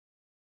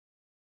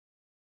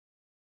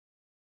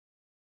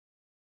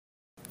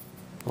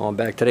Well, I'm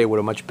back today with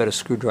a much better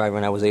screwdriver,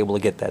 and I was able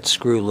to get that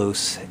screw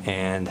loose,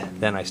 and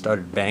then I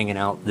started banging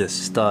out this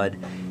stud,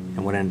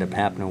 and what ended up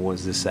happening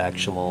was this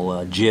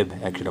actual jib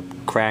ended up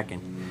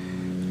cracking,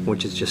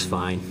 which is just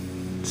fine.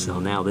 So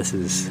now this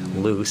is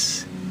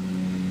loose.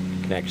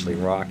 You can actually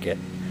rock it.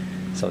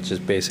 So it's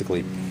just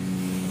basically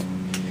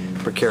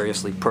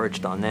precariously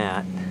perched on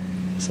that.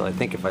 So I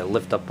think if I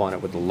lift up on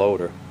it with the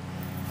loader,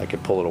 I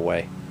could pull it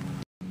away.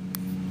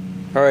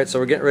 Alright, so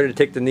we're getting ready to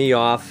take the knee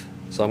off.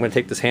 So I'm going to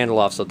take this handle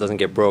off so it doesn't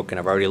get broken.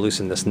 I've already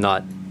loosened this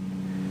nut.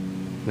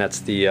 And that's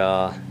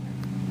the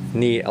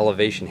knee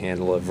elevation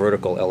handle, a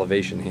vertical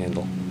elevation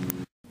handle.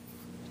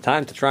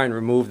 Time to try and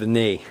remove the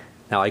knee.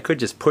 Now I could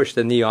just push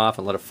the knee off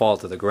and let it fall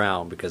to the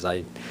ground because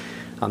I'm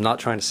not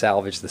trying to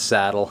salvage the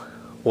saddle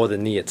or the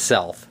knee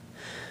itself.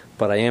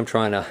 But I am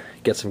trying to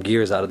get some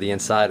gears out of the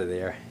inside of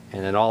there.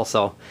 And then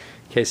also,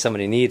 in case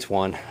somebody needs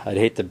one, I'd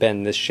hate to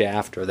bend this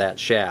shaft or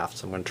that shaft.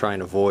 So I'm going to try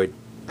and avoid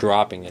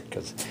dropping it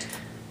because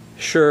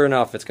sure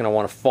enough, it's going to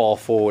want to fall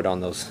forward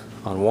on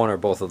one or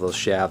both of those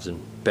shafts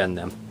and bend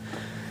them.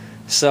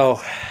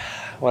 So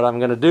what I'm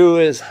going to do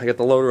is I got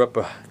the loader up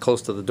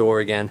close to the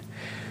door again.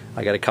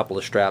 I got a couple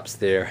of straps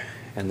there,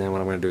 and then what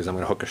I'm going to do is I'm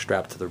going to hook a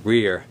strap to the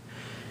rear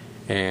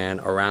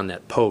and around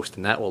that post,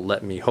 and that will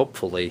let me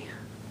hopefully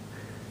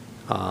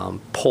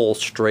pull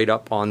straight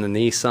up on the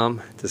knee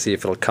some to see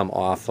if it'll come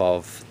off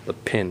of the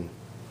pin.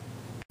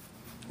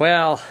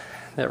 Well,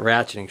 that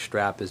ratcheting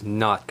strap is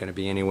not going to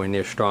be anywhere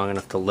near strong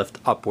enough to lift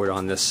upward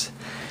on this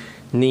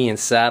knee and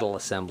saddle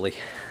assembly.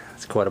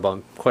 It's quite a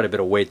bit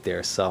of weight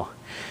there. So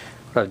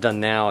what I've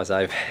done now is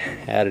I've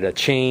added a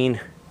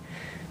chain.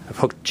 I've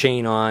hooked the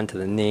chain on to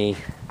the knee.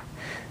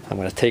 I'm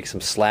going to take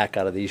some slack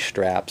out of these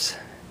straps,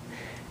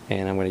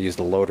 and I'm going to use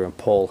the loader and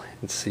pull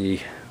and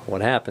see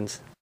what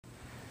happens.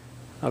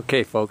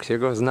 Okay folks, here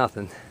goes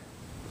nothing.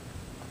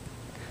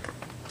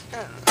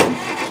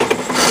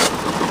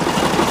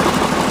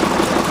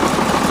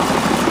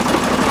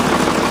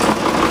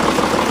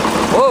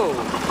 Whoa!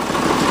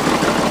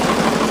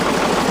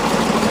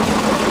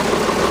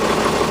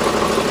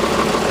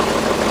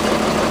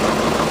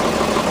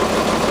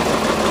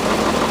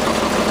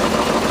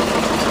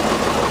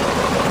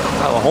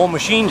 Oh, the whole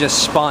machine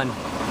just spun.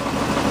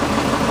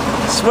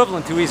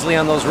 Swiveling too easily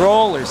on those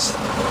rollers.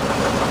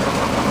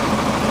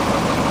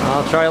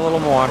 I'll try a little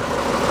more.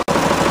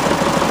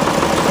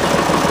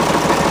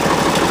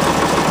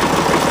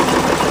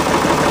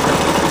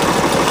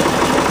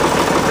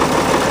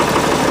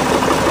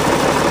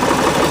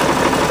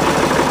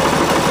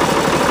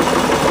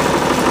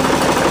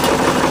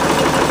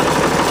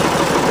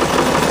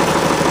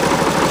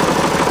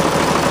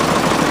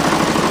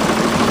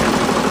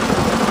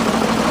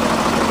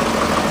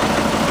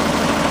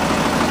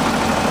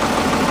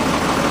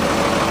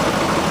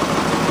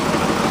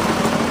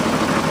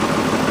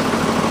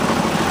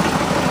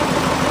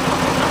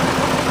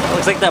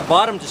 Looks like that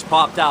bottom just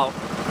popped out.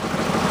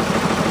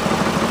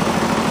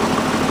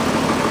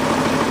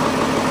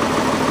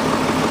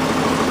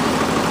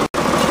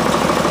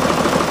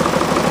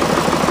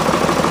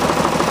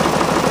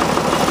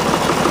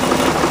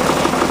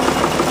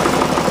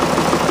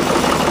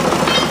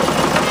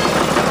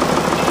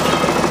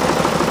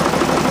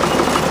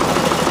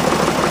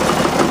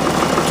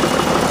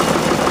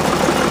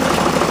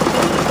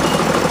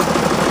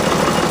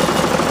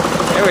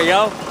 There we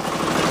go.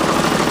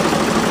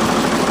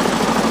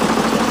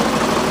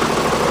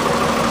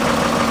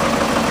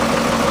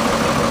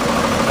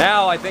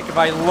 Now I think if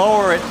I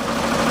lower it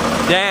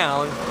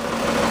down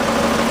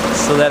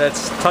so that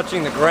it's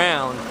touching the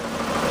ground,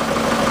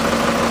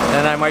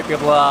 then I might be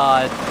able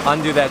to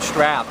undo that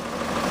strap.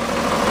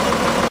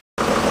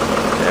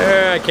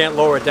 There, I can't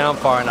lower it down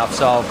far enough,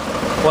 so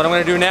what I'm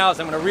going to do now is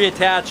I'm going to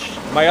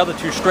reattach my other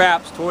two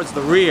straps towards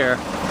the rear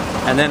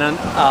and then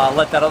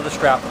let that other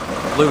strap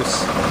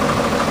loose.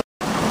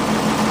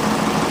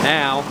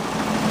 Now,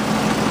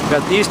 I've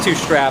got these two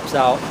straps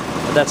out,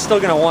 but that's still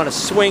going to want to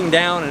swing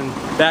down and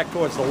back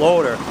towards the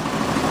loader.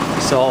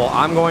 So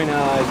I'm going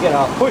to get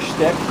a push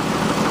stick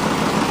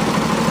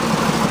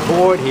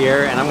board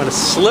here, and I'm going to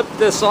slip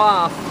this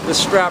off, this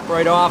strap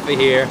right off of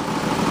here,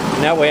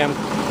 and that way I'm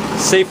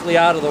safely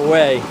out of the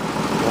way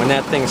when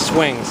that thing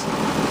swings,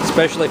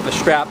 especially if the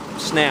strap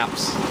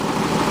snaps.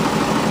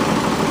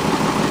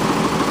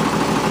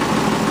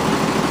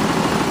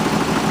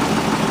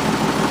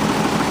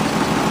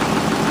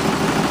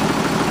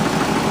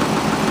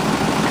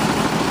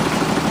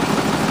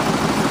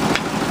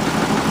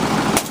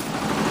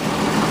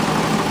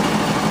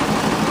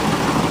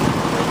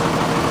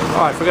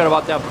 Oh, I forgot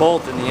about that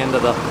bolt in the end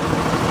of the...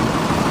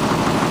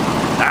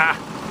 Ah!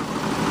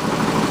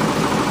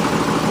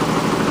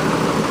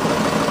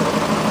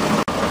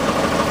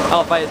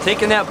 Well, if I had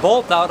taken that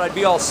bolt out, I'd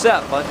be all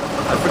set, but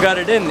I forgot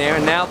it in there,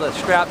 and now the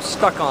strap's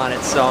stuck on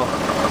it, so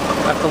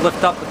I have to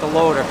lift up with the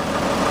loader.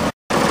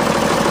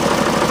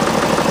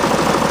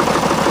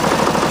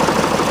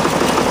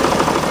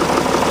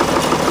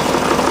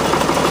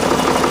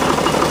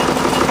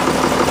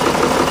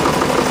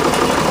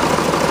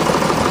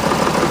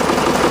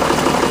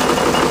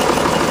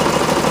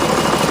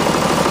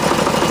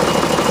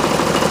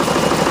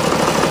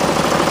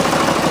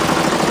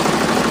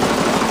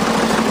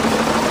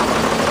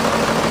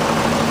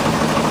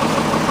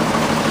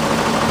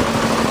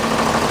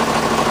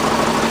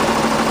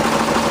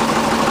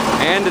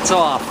 And it's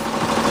off.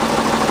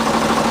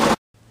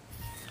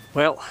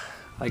 Well,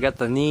 I got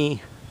the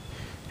knee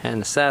and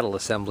the saddle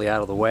assembly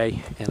out of the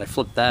way, and I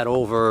flipped that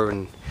over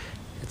and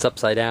it's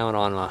upside down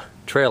on a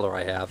trailer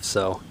I have,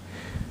 so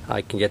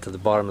I can get to the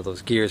bottom of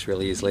those gears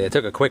really easily. I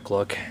took a quick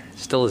look.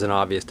 Still isn't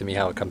obvious to me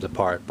how it comes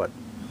apart, but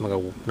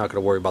I'm not going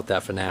to worry about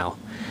that for now.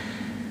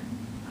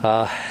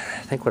 I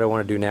think what I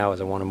want to do now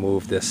is I want to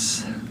move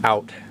this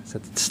out.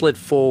 Since it's slid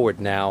forward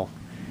now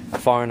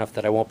far enough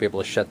that I won't be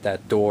able to shut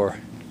that door,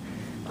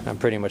 I'm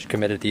pretty much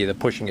committed to either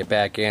pushing it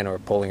back in or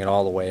pulling it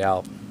all the way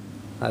out.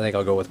 I think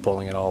I'll go with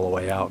pulling it all the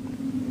way out.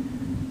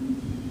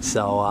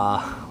 So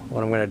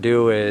what I'm going to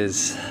do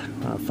is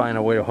find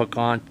a way to hook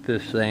on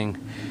this thing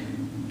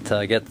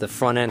to get the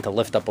front end to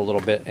lift up a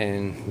little bit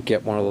and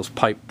get one of those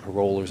pipe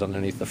rollers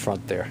underneath the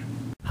front there.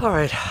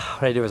 Alright,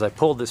 what I do is I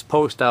pulled this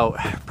post out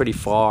pretty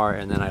far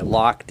and then I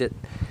locked it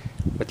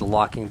with the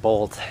locking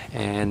bolt,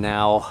 and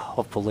now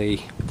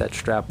hopefully with that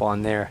strap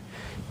on there,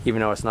 even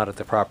though it's not at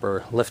the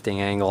proper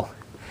lifting angle,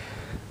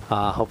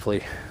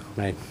 hopefully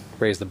when I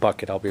raise the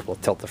bucket I'll be able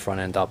to tilt the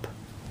front end up.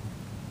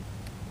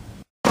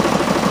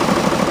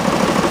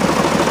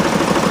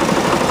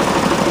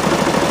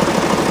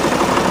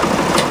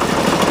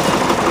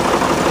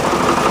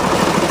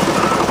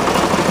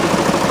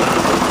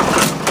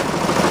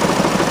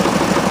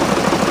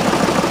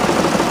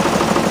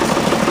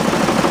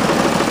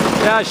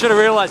 Yeah, I should have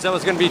realized that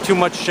was going to be too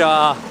much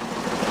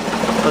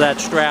for that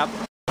strap.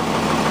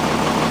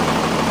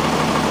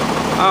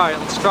 Alright,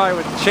 let's try it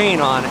with the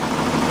chain on it.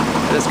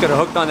 I just got it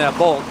hooked on that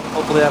bolt.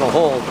 Hopefully that'll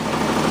hold.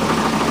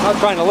 I'm not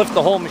trying to lift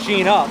the whole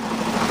machine up.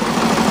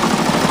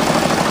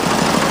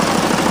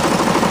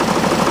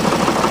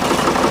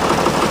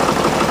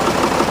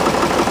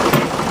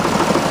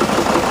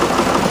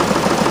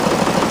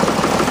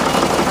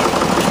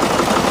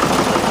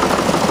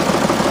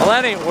 Well,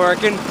 that ain't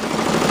working.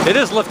 It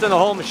is lifting the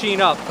whole machine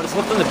up, but it's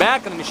lifting the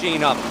back of the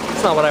machine up.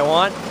 That's not what I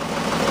want.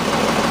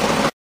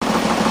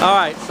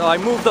 Alright, so I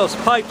moved those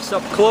pipes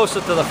up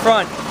closer to the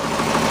front.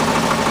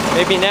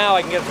 Maybe now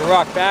I can get it to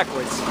rock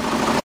backwards.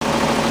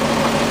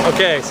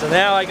 Okay, so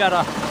now I got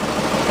a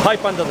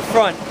pipe under the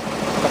front.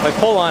 If I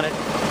pull on it,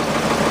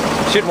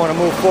 I should want to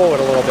move forward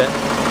a little bit.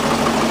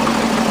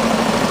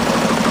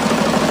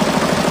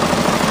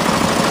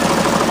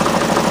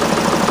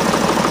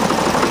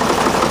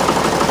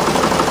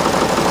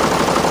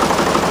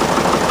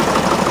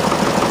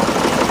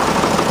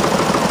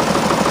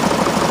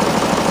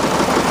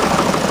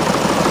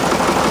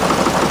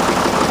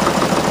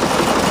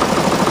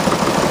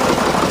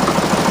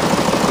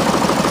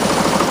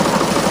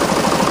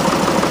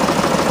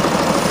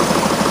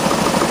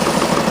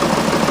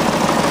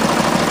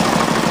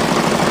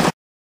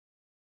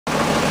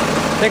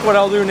 I think what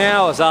I'll do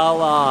now is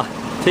I'll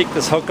take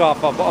this hook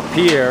off up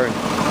here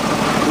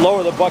and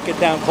lower the bucket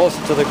down closer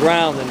to the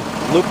ground and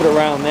loop it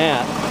around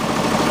that.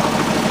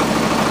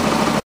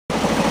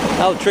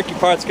 Now the tricky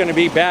part's going to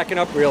be backing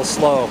up real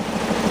slow.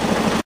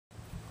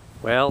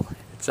 Well,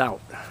 it's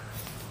out.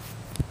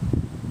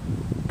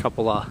 A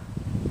couple of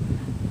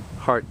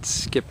heartbeat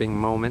skipping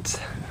moments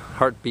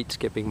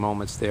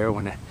there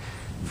when it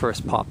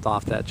first popped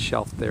off that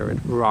shelf there. It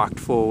rocked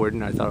forward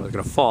and I thought it was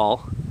going to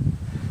fall.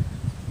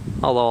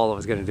 Although all I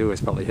was going to do is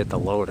probably hit the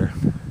loader.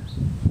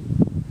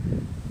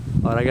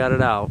 But I got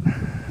it out.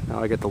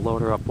 Now I get the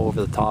loader up over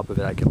the top of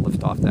it, I can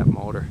lift off that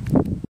motor.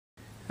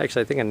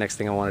 Actually, I think the next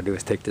thing I want to do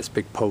is take this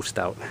big post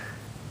out.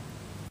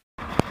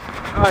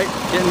 Alright,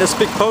 getting this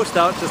big post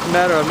out, just a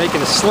matter of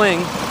making a sling,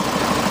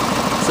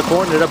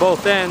 supporting it at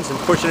both ends and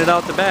pushing it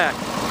out the back.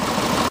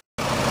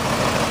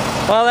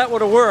 Well, that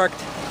would have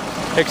worked,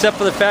 except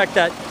for the fact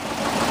that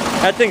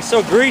that thing's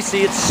so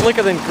greasy, it's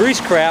slicker than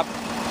grease crap.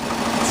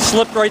 It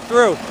slipped right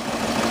through.